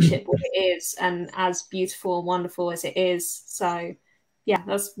relationship what it is, and as beautiful and wonderful as it is. So yeah,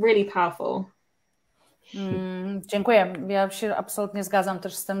 that's really powerful. Dziękuję. Ja się absolutnie zgadzam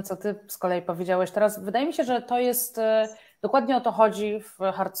też z tym, co ty z kolei powiedziałeś teraz. Wydaje mi się, że to jest, dokładnie o to chodzi w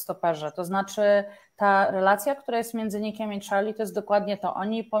Heartstopperze. To znaczy ta relacja, która jest między Nickiem i Charlie, to jest dokładnie to.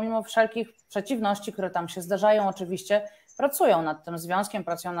 Oni pomimo wszelkich przeciwności, które tam się zdarzają, oczywiście pracują nad tym związkiem,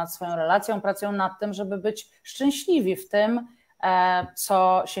 pracują nad swoją relacją, pracują nad tym, żeby być szczęśliwi w tym,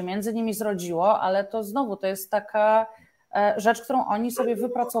 co się między nimi zrodziło, ale to znowu to jest taka rzecz, którą oni sobie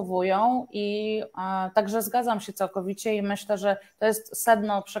wypracowują i także zgadzam się całkowicie i myślę, że to jest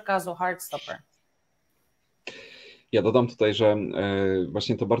sedno przekazu Heartstopper. Ja dodam tutaj, że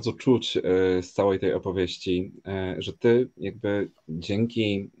właśnie to bardzo czuć z całej tej opowieści, że ty jakby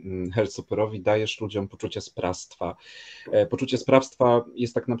dzięki Heartstopperowi dajesz ludziom poczucie sprawstwa. Poczucie sprawstwa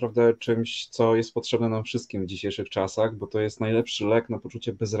jest tak naprawdę czymś, co jest potrzebne nam wszystkim w dzisiejszych czasach, bo to jest najlepszy lek na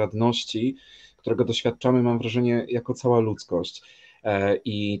poczucie bezradności, którego doświadczamy, mam wrażenie, jako cała ludzkość.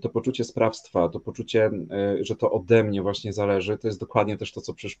 I to poczucie sprawstwa, to poczucie, że to ode mnie właśnie zależy, to jest dokładnie też to,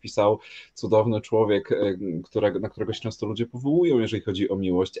 co przypisał cudowny człowiek, na którego się często ludzie powołują, jeżeli chodzi o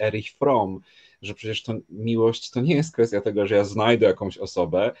miłość, Erich Fromm, że przecież to miłość to nie jest kwestia tego, że ja znajdę jakąś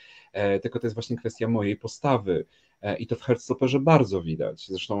osobę, tylko to jest właśnie kwestia mojej postawy. I to w Heartstopperze bardzo widać.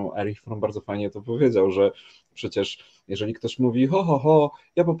 Zresztą Erich Fromm bardzo fajnie to powiedział, że przecież jeżeli ktoś mówi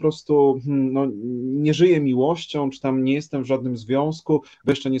ja po prostu no, nie żyję miłością, czy tam nie jestem w żadnym związku,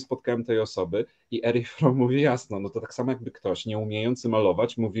 bo jeszcze nie spotkałem tej osoby. I Erich Fromm mówi jasno, no to tak samo jakby ktoś nie umiejący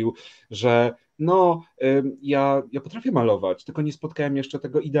malować mówił, że no ja potrafię malować, tylko nie spotkałem jeszcze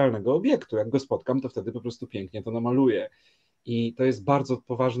tego idealnego obiektu. Jak go spotkam, to wtedy po prostu pięknie to namaluję. I to jest bardzo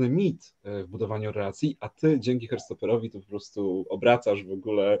poważny mit w budowaniu relacji, a ty dzięki Heartstopperowi to po prostu obracasz w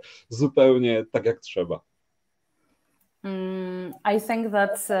ogóle zupełnie tak jak trzeba. I think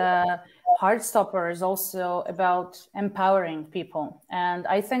that Heartstopper is also about empowering people. And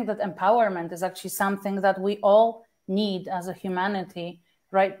I think that empowerment is actually something that we all need as a humanity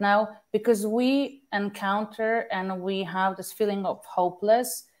right now, because we encounter and we have this feeling of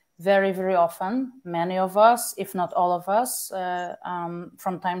hopeless very, very often, many of us, if not all of us,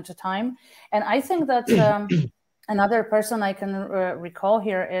 from time to time. And I think that another person I can recall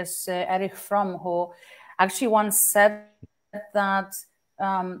here is Erich Fromm, who actually once said that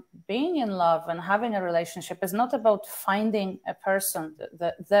being in love and having a relationship is not about finding a person,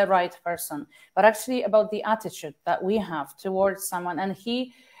 the right person, but actually about the attitude that we have towards someone. And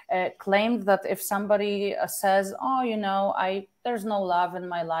he claimed that if somebody says, oh, you know, there's no love in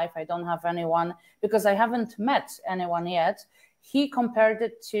my life, I don't have anyone because I haven't met anyone yet, he compared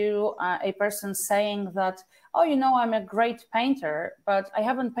it to a person saying that, oh, you know, I'm a great painter, but I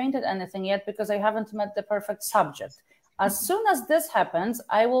haven't painted anything yet because I haven't met the perfect subject. As soon as this happens,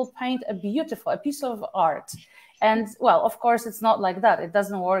 I will paint a piece of art. And well, of course, it's not like that. It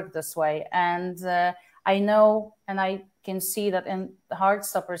doesn't work this way. And I know, and I can see that in the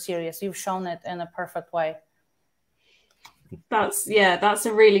Heartstopper series, you've shown it in a perfect way. That's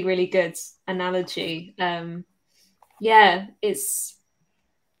a really, really good analogy.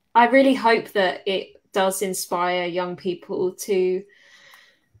 I really hope that it does inspire young people to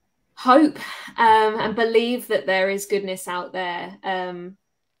hope and believe that there is goodness out there.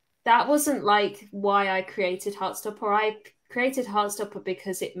 That wasn't like why I created Heartstopper. I created Heartstopper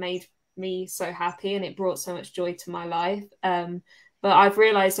because it made me so happy and it brought so much joy to my life. But I've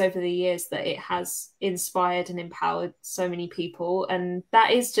realized over the years that it has inspired and empowered so many people. And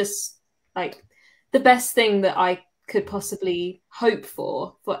that is just like the best thing that I could possibly hope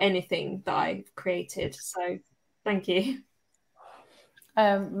for anything that I've created. So thank you.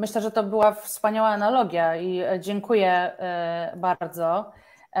 Myślę, że to była wspaniała analogia i dziękuję bardzo.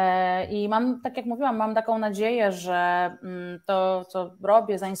 I mam, tak jak mówiłam, mam taką nadzieję, że to, co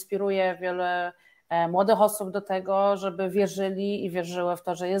robię, zainspiruje wiele młodych osób do tego, żeby wierzyli i wierzyły w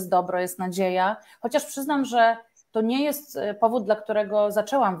to, że jest dobro, jest nadzieja. Chociaż przyznam, że to nie jest powód, dla którego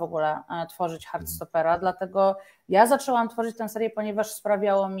zaczęłam w ogóle tworzyć Heartstoppera, dlatego ja zaczęłam tworzyć tę serię, ponieważ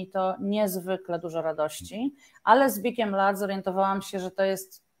sprawiało mi to niezwykle dużo radości, ale z biegiem lat zorientowałam się, że to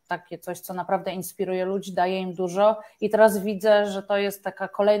jest takie coś, co naprawdę inspiruje ludzi, daje im dużo i teraz widzę, że to jest taka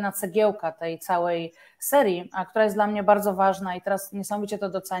kolejna cegiełka tej całej serii, a która jest dla mnie bardzo ważna i teraz niesamowicie to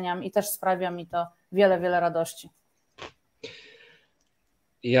doceniam i też sprawia mi to wiele, wiele radości.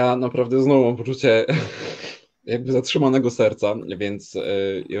 Ja naprawdę znowu mam poczucie jakby zatrzymanego serca, więc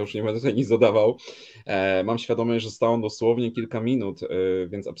ja już nie będę tutaj nic dodawał. Mam świadomość, że zostało dosłownie kilka minut,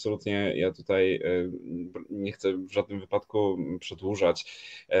 więc absolutnie ja tutaj nie chcę w żadnym wypadku przedłużać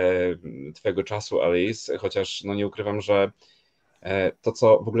twojego czasu, Alice, chociaż no nie ukrywam, że to,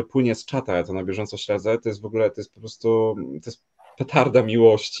 co w ogóle płynie z czata, ja to na bieżąco śledzę, to jest w ogóle, to jest po prostu, to jest petarda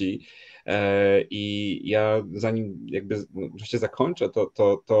miłości. I ja zanim jakby oczywiście zakończę,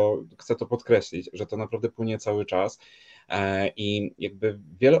 to chcę to podkreślić, że to naprawdę płynie cały czas i jakby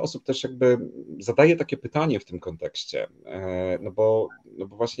wiele osób też jakby zadaje takie pytanie w tym kontekście, no bo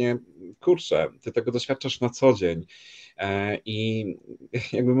właśnie kurczę, ty tego doświadczasz na co dzień i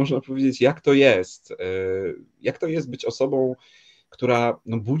jakby można powiedzieć, jak to jest być osobą, która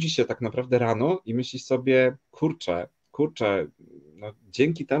no, budzi się tak naprawdę rano i myśli sobie, kurczę, no,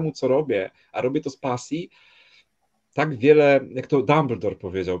 dzięki temu, co robię, a robię to z pasji, tak wiele, jak to Dumbledore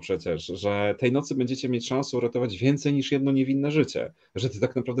powiedział przecież, że tej nocy będziecie mieć szansę uratować więcej niż jedno niewinne życie, że ty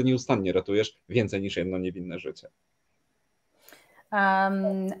tak naprawdę nieustannie ratujesz więcej niż jedno niewinne życie.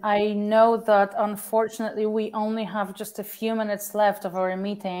 I know that unfortunately we only have just a few minutes left of our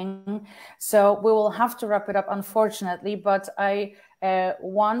meeting, so we will have to wrap it up unfortunately, but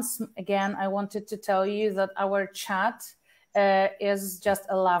once again, I wanted to tell you that our chat is just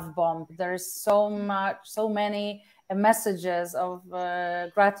a laugh bomb. There's so many messages of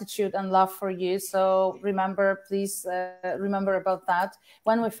gratitude and love for you. So please remember about that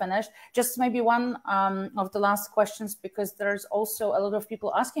when we finish. Just maybe one of the last questions, because there's also a lot of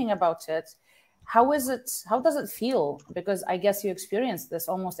people asking about it. How does it feel? Because I guess you experience this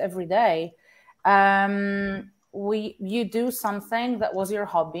almost every day. You do something that was your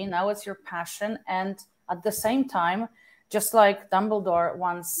hobby, now it's your passion, and at the same time, just like Dumbledore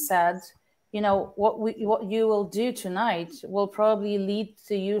once said, you know, what you will do tonight will probably lead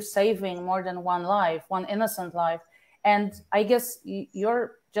to you saving more than one life, one innocent life. And I guess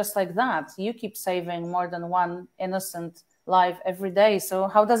you're just like that. You keep saving more than one innocent life every day. So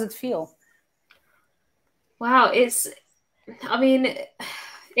how does it feel? Wow, it's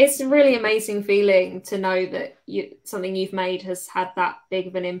a really amazing feeling to know that something you've made has had that big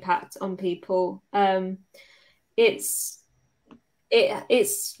of an impact on people. It's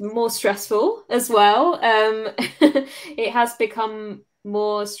more stressful as well. It has become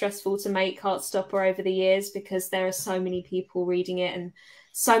more stressful to make Heartstopper over the years because there are so many people reading it and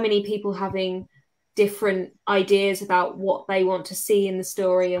so many people having different ideas about what they want to see in the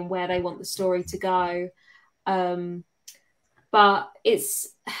story and where they want the story to go. But it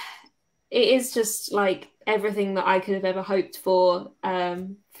is just like everything that I could have ever hoped for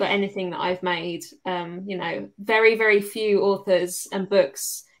anything that I've made. You know, very, very few authors and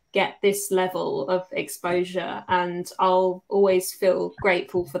books get this level of exposure, and I'll always feel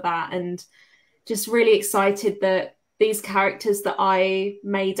grateful for that, and just really excited that these characters that I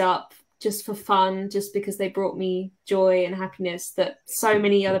made up just for fun, just because they brought me joy and happiness, that so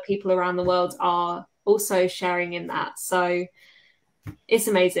many other people around the world are also sharing in that. So it's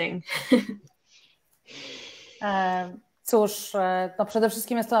amazing. Cóż, no przede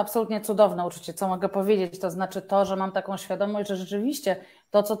wszystkim jest to absolutnie cudowne uczucie, co mogę powiedzieć, to znaczy to, że mam taką świadomość, że rzeczywiście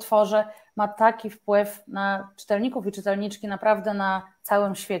to, co tworzę, ma taki wpływ na czytelników i czytelniczki naprawdę na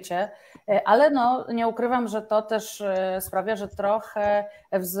całym świecie, ale no, nie ukrywam, że to też sprawia, że trochę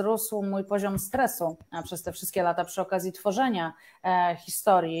wzrósł mój poziom stresu przez te wszystkie lata przy okazji tworzenia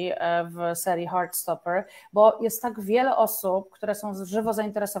historii w serii Heartstopper, bo jest tak wiele osób, które są żywo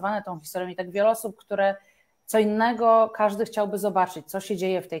zainteresowane tą historią i tak wiele osób, które co innego każdy chciałby zobaczyć, co się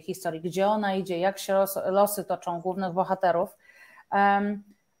dzieje w tej historii, gdzie ona idzie, jak się losy toczą głównych bohaterów.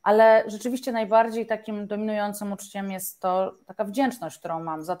 Ale rzeczywiście najbardziej takim dominującym uczuciem jest to taka wdzięczność, którą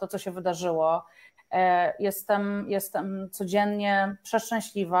mam za to, co się wydarzyło. Jestem codziennie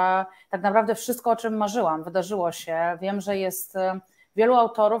przeszczęśliwa. Tak naprawdę wszystko, o czym marzyłam, wydarzyło się. Wiem, że jest wielu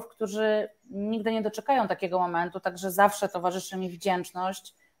autorów, którzy nigdy nie doczekają takiego momentu, także zawsze towarzyszy mi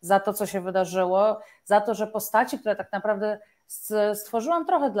wdzięczność za to, co się wydarzyło, za to, że postaci, które tak naprawdę stworzyłam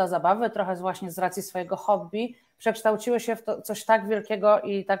trochę dla zabawy, trochę właśnie z racji swojego hobby, przekształciły się w to coś tak wielkiego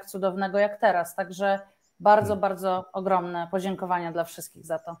i tak cudownego jak teraz. Także bardzo, bardzo ogromne podziękowania dla wszystkich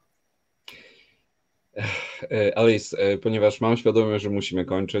za to. Alice, ponieważ mam świadomość, że musimy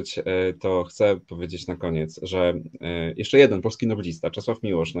kończyć, to chcę powiedzieć na koniec, że jeszcze jeden polski nobelista, Czesław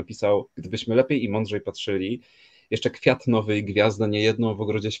Miłosz, napisał: gdybyśmy lepiej i mądrzej patrzyli, jeszcze kwiat nowy i gwiazdę niejedną w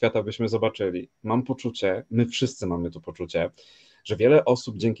ogrodzie świata byśmy zobaczyli. Mam poczucie, my wszyscy mamy tu poczucie, że wiele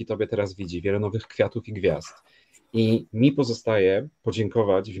osób dzięki tobie teraz widzi wiele nowych kwiatów i gwiazd. I mi pozostaje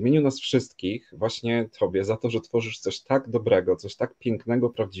podziękować w imieniu nas wszystkich właśnie tobie za to, że tworzysz coś tak dobrego, coś tak pięknego,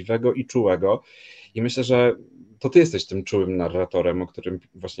 prawdziwego i czułego. I myślę, że to ty jesteś tym czułym narratorem, o którym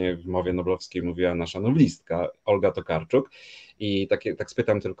właśnie w mowie noblowskiej mówiła nasza noblistka Olga Tokarczuk. I tak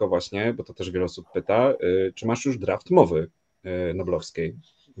spytam tylko właśnie, bo to też wiele osób pyta, czy masz już draft mowy noblowskiej?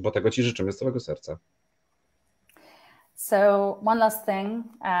 Bo tego ci życzymy z całego serca. So one last thing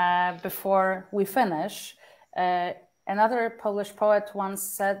before we finish. Another Polish poet once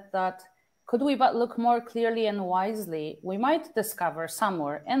said that could we but look more clearly and wisely, we might discover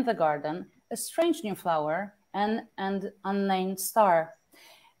somewhere in the garden a strange new flower and an unnamed star.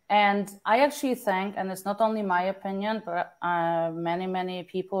 And I actually think, and it's not only my opinion, but many, many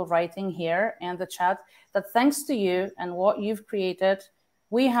people writing here in the chat, that thanks to you and what you've created,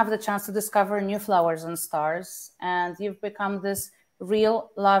 we have the chance to discover new flowers and stars. And you've become this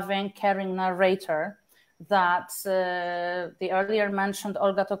real, loving, caring narrator that the earlier mentioned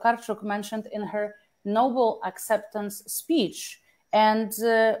Olga Tokarczuk mentioned in her Nobel acceptance speech. And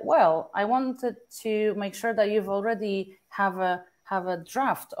well, I wanted to make sure that you've already have a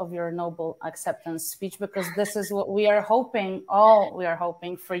draft of your Nobel acceptance speech, because this is what we are hoping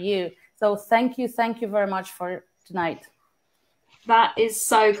for you. So thank you very much for tonight. That is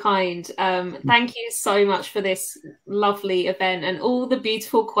so kind. Thank you so much for this lovely event and all the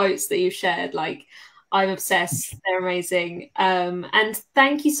beautiful quotes that you've shared. Like, I'm obsessed. They're amazing. And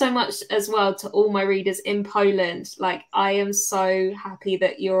thank you so much as well to all my readers in Poland. Like, I am so happy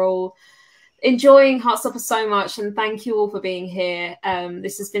that you're all enjoying Heartstopper so much, and thank you all for being here.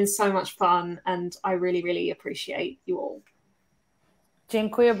 This has been so much fun and I really, really appreciate you all.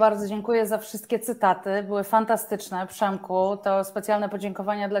 Dziękuję bardzo, dziękuję za wszystkie cytaty. Były fantastyczne. Przemku, to specjalne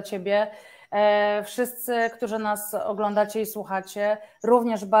podziękowania dla ciebie. Wszyscy, którzy nas oglądacie i słuchacie,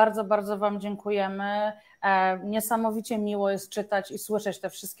 również bardzo, bardzo wam dziękujemy. Niesamowicie miło jest czytać i słyszeć te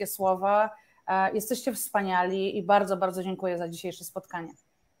wszystkie słowa. Jesteście wspaniali i bardzo, bardzo dziękuję za dzisiejsze spotkanie.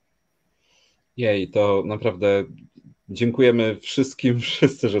 Jej, to naprawdę dziękujemy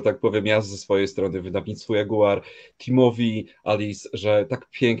wszyscy, że tak powiem, ja ze swojej strony, Wydawnictwu Jaguar, teamowi Alice, że tak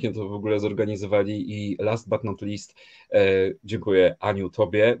pięknie to w ogóle zorganizowali i last but not least dziękuję Aniu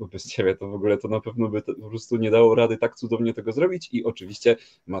tobie, bo bez ciebie to w ogóle to na pewno by to po prostu nie dało rady tak cudownie tego zrobić, i oczywiście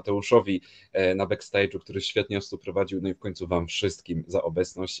Mateuszowi na backstage'u, który świetnie nas tu prowadził, no i w końcu wam wszystkim za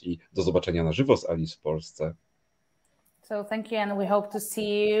obecność i do zobaczenia na żywo z Alice w Polsce. So thank you, and we hope to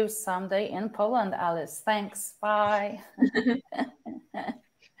see you someday in Poland, Alice. Thanks. Bye.